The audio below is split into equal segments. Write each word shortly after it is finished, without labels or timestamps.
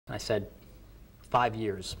And I said, 5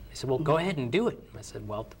 years. He said, well, go ahead and do it. I said,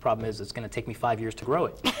 well, the problem is it's going to take me 5 years to grow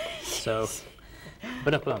it. So,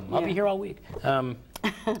 but I'll be here all week. But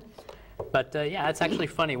yeah, it's actually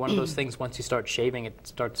funny. One of those things, once you start shaving, it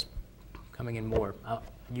starts coming in more.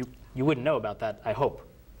 You wouldn't know about that, I hope.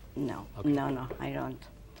 No, Okay. no, I don't.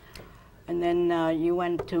 And then you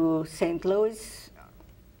went to St. Louis?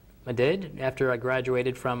 I did, after I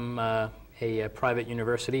graduated from a private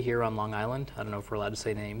university here on Long Island. I don't know if we're allowed to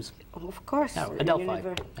say names. Of course. No, Adelphi.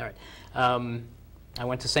 All right. I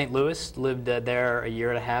went to St. Louis, lived there a year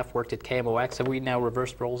and a half, worked at KMOX. Have we now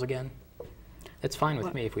reversed roles again? It's fine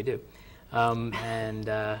with me if we do. And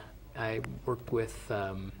I worked with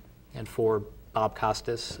and for Bob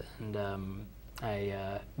Costas, and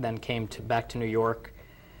I then came back to New York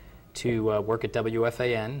to work at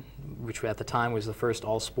WFAN, which at the time was the first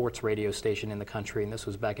all-sports radio station in the country, and this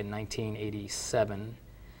was back in 1987.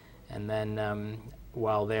 And then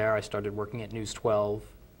while there, I started working at News 12,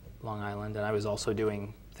 Long Island, and I was also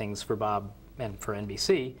doing things for Bob and for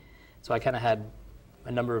NBC. So I kind of had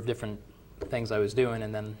a number of different things I was doing,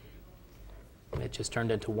 and then it just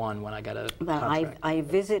turned into one when I got a contract. I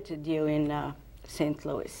visited you in St.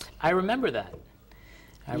 Louis. I remember that.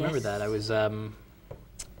 I remember that. I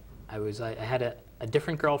had a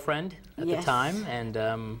different girlfriend at the time, and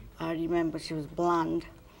I remember she was blonde.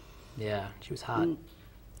 yeah, she was hot.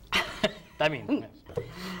 I mean,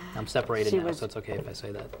 I'm separated now, so it's okay if I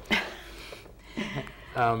say that.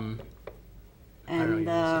 And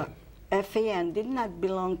FAN, didn't that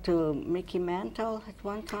belong to Mickey Mantle at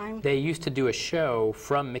one time? They used to do a show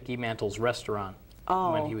from Mickey Mantle's restaurant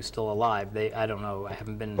when he was still alive. I don't know. I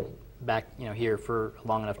haven't been back, here for a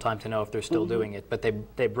long enough time to know if they're still doing it. But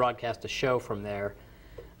they broadcast a show from there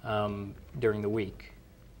during the week.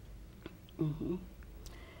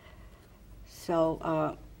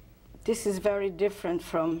 So this is very different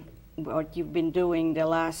from what you've been doing the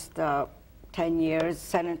last 10 years.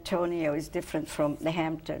 San Antonio is different from the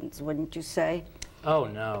Hamptons, wouldn't you say? Oh,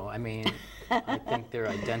 no. I mean, I think they're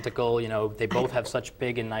identical. They both have such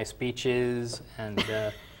big and nice beaches. And,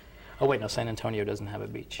 oh, wait, no, San Antonio doesn't have a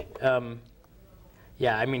beach.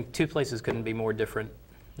 Yeah, I mean, two places couldn't be more different.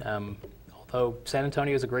 Although San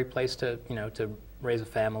Antonio is a great place to, to raise a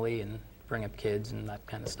family and bring up kids and that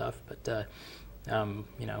kind of stuff. But,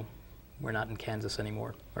 we're not in Kansas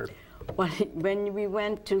anymore. Well, when we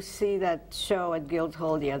went to see that show at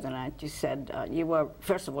Guildhall the other night, you said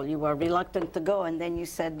first of all, you were reluctant to go, and then you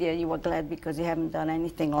said, yeah, you were glad because you haven't done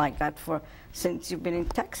anything like that since you've been in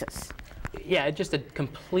Texas. Yeah, just a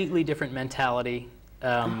completely different mentality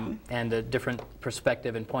and a different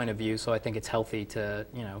perspective and point of view, so I think it's healthy to,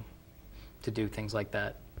 to do things like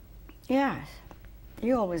that. Yeah,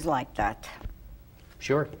 you always liked that.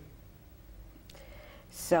 Sure.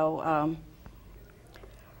 So,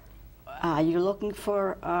 are you looking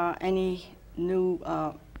for any new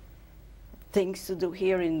things to do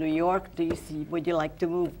here in New York? Would you like to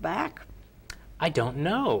move back? I don't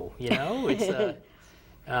know. It's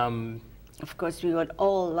of course, we would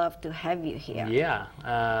all love to have you here. Yeah,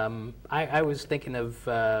 I was thinking of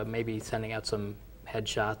maybe sending out some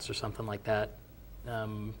headshots or something like that.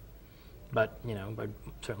 But I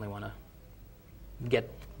certainly want to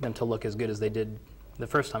get them to look as good as they did the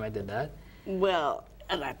first time I did that. Well,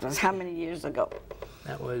 that was how many years ago?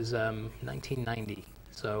 That was 1990.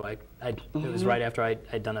 So it was right after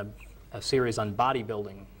I'd done a series on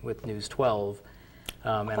bodybuilding with News 12.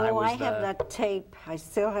 And I have that tape. I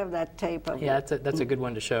still have that tape of Yeah, that's a good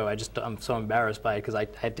one to show. I'm so embarrassed by it because I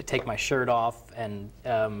had to take my shirt off, and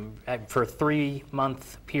for a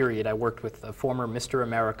 3-month period, I worked with a former Mr.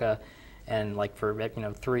 America, and for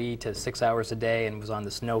 3 to 6 hours a day, and was on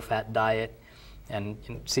this no-fat diet, and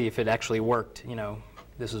see if it actually worked.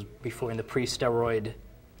 This was before in the pre-steroid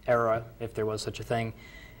era, if there was such a thing,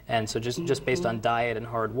 and so just based on diet and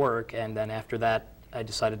hard work, and then after that, I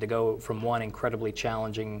decided to go from one incredibly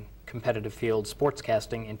challenging competitive field,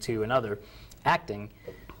 sportscasting, into another, acting,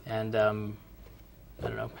 and I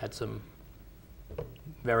don't know, had some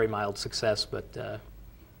very mild success, but then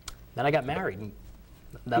I got married, and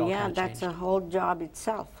that all kind of that's changed. a whole job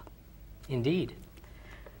itself. Indeed.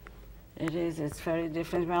 It is. It's very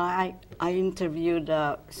different. Well, I interviewed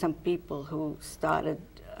some people who started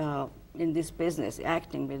in this business,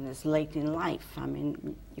 acting business, late in life. I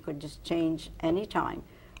mean, you could just change any time,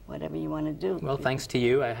 whatever you want to do. Well, thanks to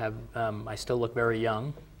you, I still look very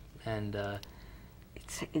young, and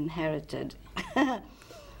it's inherited.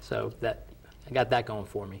 So I got that going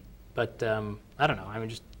for me. But I don't know. I mean,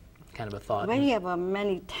 just kind of a thought. Well, you have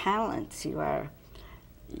many talents. You are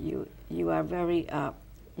very.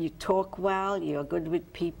 You talk well. You are good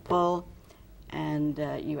with people, and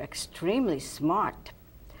you're extremely smart.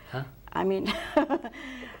 Huh? I mean,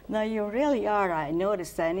 no, you really are. I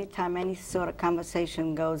noticed that anytime any sort of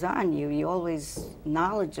conversation goes on, you're always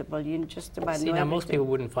knowledgeable. You just about See, know now everything. most people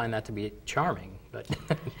wouldn't find that to be charming, but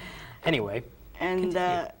anyway. And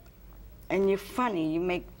you're funny. You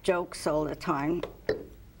make jokes all the time.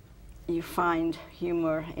 You find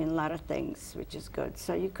humor in a lot of things, which is good.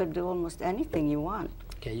 So you could do almost anything you want.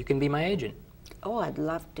 Okay, you can be my agent. Oh, I'd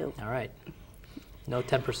love to. All right. No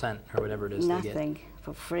 10% or whatever it is they get. Nothing,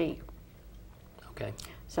 for free. Okay.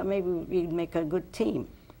 So maybe we'd make a good team.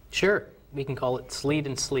 Sure. We can call it Sleed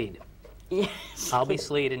and Sleed. Yes. I'll be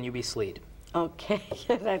Sleed and you be Sleed. Okay,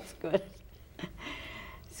 that's good.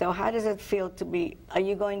 So how does it feel to be, are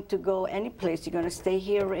you going to go any place? You're going to stay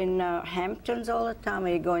here in Hamptons all the time? Are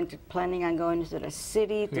you planning on going to the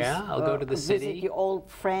city? Yeah, I'll go to the city. Visit your old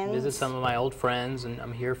friends? Visit some of my old friends, and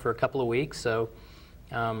I'm here for a couple of weeks, so,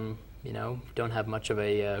 you know, don't have much of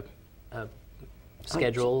a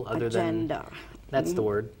schedule other than... Agenda. That's the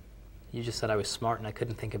word. You just said I was smart and I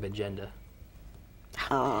couldn't think of agenda.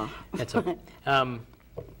 Oh. That's okay. And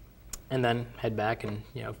then head back and,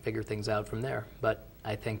 you know, figure things out from there. But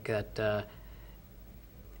I think that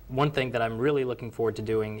one thing that I'm really looking forward to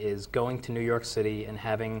doing is going to New York City and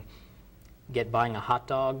buying a hot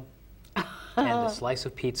dog and a slice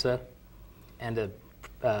of pizza and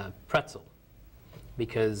a pretzel.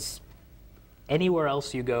 Because anywhere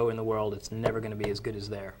else you go in the world, it's never going to be as good as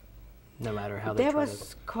there, no matter how they try to... There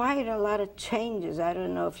was quite a lot of changes. I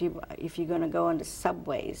don't know if you're going to go on the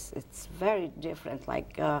subways. It's very different,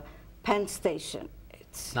 like Penn Station.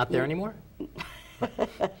 It's not there anymore?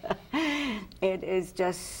 It is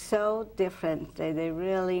just so different. They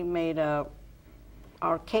really made a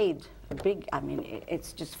arcade big. I mean,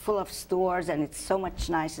 it's just full of stores, and it's so much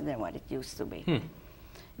nicer than what it used to be.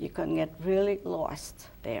 You can get really lost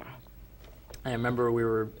there. I remember we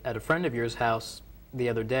were at a friend of yours' house the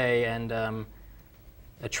other day, and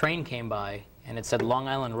a train came by, and it said Long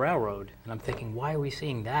Island Railroad. And I'm thinking, why are we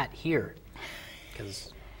seeing that here?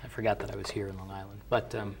 Because I forgot that I was here in Long Island.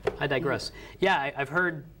 But I digress. Yeah, I've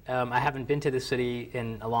heard, I haven't been to the city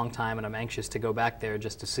in a long time, and I'm anxious to go back there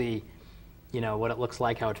just to see, you know, what it looks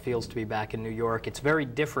like, how it feels to be back in New York. It's very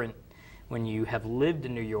different when you have lived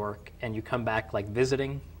in New York and you come back like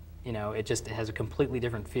visiting. You know, it has a completely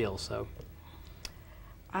different feel. So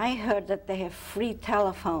I heard that they have free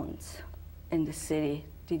telephones in the city.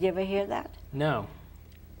 Did you ever hear that? No.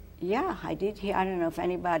 Yeah, I did hear. I don't know if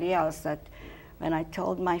anybody else, that when I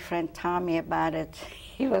told my friend Tommy about it,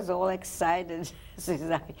 he was all excited.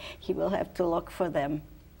 He will have to look for them.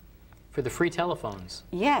 For the free telephones?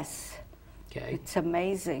 Yes. Okay. It's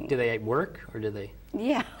amazing. Do they work, or do they?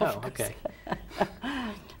 Yeah. Oh, okay.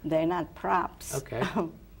 They're not props. Okay.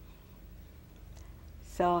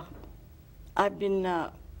 So I've been,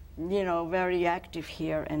 you know, very active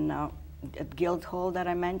here. And at Guildhall that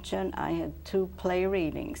I mentioned, I had 2 play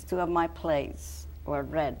readings. 2 of my plays were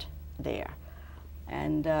read there.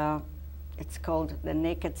 And it's called The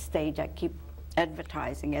Naked Stage. I keep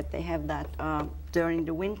advertising it. They have that during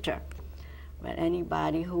the winter. But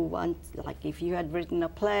anybody who wants, like if you had written a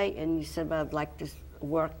play and you said, well, I'd like to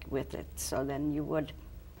work with it, so then you would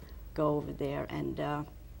go over there and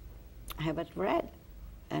have it read.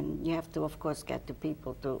 And you have to, of course, get the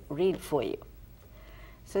people to read for you.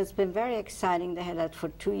 So it's been very exciting. They had that for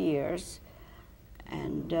 2 years,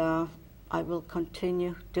 and I will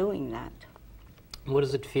continue doing that. What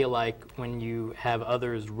does it feel like when you have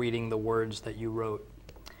others reading the words that you wrote?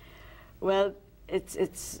 Well,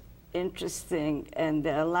 it's interesting, and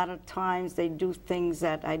a lot of times they do things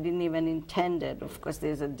that I didn't even intend it. Of course,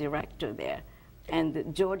 there's a director there. And the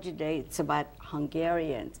Georgia Day, it's about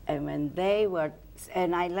Hungarians. And when they were,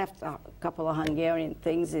 and I left a couple of Hungarian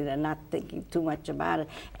things in and not thinking too much about it,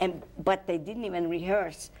 but they didn't even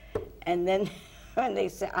rehearse. And then when they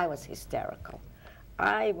said, I was hysterical.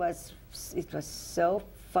 It was so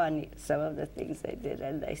funny, some of the things they did,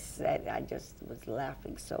 and they said, I just was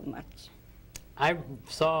laughing so much. I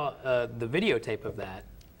saw the videotape of that.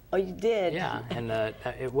 Oh, you did? Yeah, and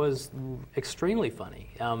it was extremely funny.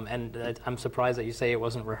 And I'm surprised that you say it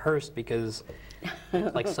wasn't rehearsed, because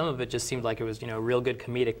like some of it just seemed like it was, you know, real good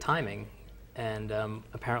comedic timing, and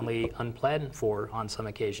apparently unplanned for on some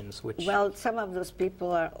occasions. Which, well, some of those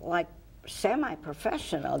people are like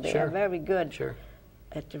semi-professional. They are very good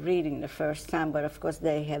at reading the first time, but of course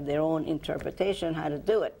they have their own interpretation how to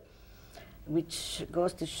do it, which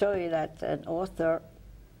goes to show you that an author,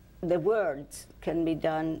 the words can be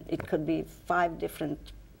done, it could be 5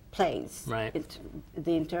 different plays. Right.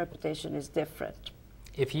 The interpretation is different.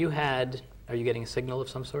 If you had, are you getting a signal of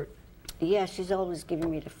some sort? Yeah, she's always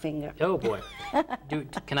giving me the finger. Oh boy.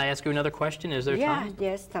 Can I ask you another question? Is there time?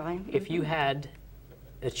 Yeah, yes, time. If you had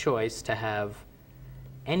a choice to have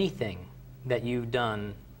anything that you've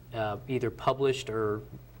done, either published or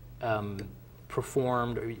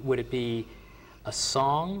performed, or would it be a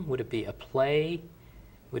song? Would it be a play?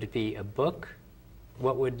 Would it be a book?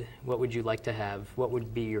 What would you like to have? What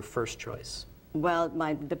would be your first choice? Well,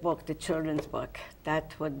 the book, the children's book,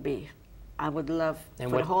 that would be. I would love for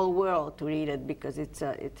the whole world to read it because it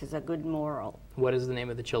is a good moral. What is the name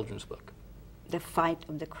of the children's book? The Fight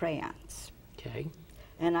of the Crayons. Okay.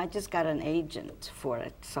 And I just got an agent for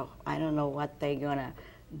it, so I don't know what they're gonna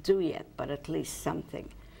do yet, but at least something.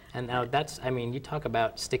 And now that's, I mean, you talk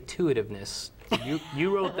about stick-to-itiveness.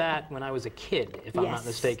 You wrote that when I was a kid, if I'm not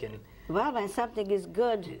mistaken. Well, when something is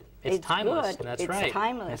good, it's timeless. good. That's right. It's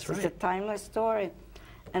timeless. That's right. It's a timeless story.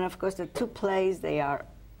 And of course, the two plays, they are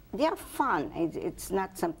fun. It's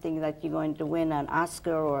not something that you're going to win an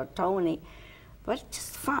Oscar or a Tony, but it's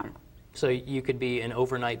just fun. So you could be an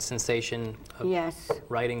overnight sensation of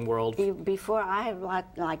writing world. Before I have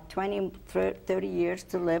like 20, 30 years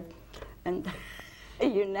to live, and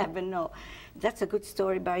you never know. That's a good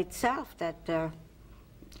story by itself, that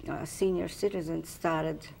a senior citizen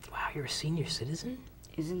started. Wow, you're a senior citizen?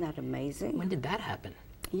 Isn't that amazing? When did that happen?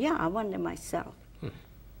 Yeah, I won it myself.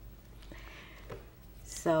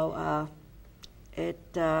 So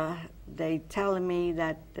they telling me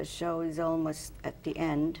that the show is almost at the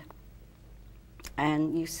end.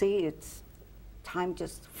 And you see, time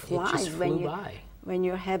just flies. It just flew by. When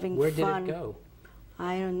you're having fun. Where did it go?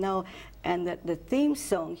 I don't know. And the theme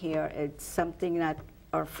song here, it's something that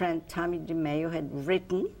our friend Tommy DeMeo had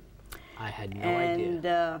written. I had no idea.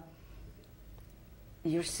 And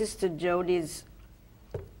your sister Jody's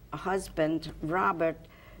husband, Robert,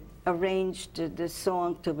 arranged the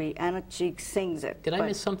song to be Anna Cheek sings it. Did I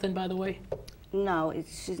miss something, by the way? No,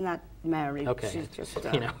 she's not married. Okay. She's just,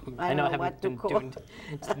 I know I haven't been doing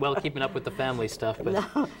well keeping up with the family stuff, but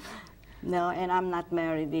no, and I'm not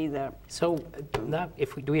married either. So,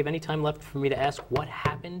 do we have any time left for me to ask what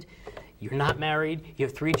happened? You're not married. You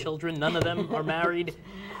have 3 children. None of them are married.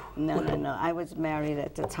 No. I was married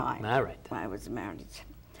at the time. All right. I was married.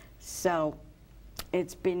 So,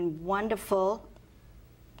 it's been wonderful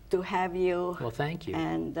to have you. Well, thank you.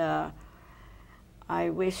 And I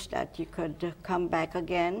wish that you could come back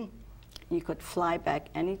again. You could fly back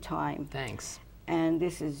anytime. Thanks. And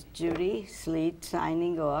this is Judy Sleed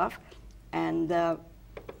signing off. And I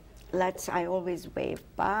always wave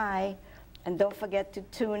bye. And don't forget to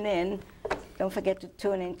tune in. Don't forget to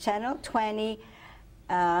tune in Channel 20.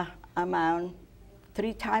 I'm on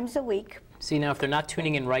 3 times a week. See, now if they're not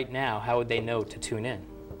tuning in right now, how would they know to tune in?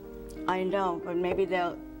 I know, but maybe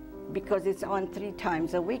they'll, because it's on 3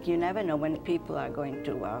 times a week, you never know when people are going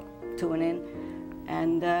to tune in.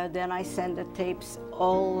 And then I send the tapes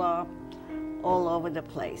all over the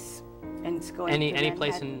place. And it's going to any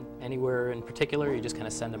place anywhere in particular? You just kind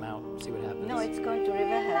of send them out, see what happens? No, it's going to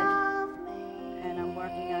Riverhead. And I'm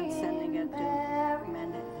working on sending it to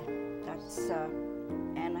Manhattan. That's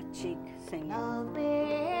Anna Cheek singing.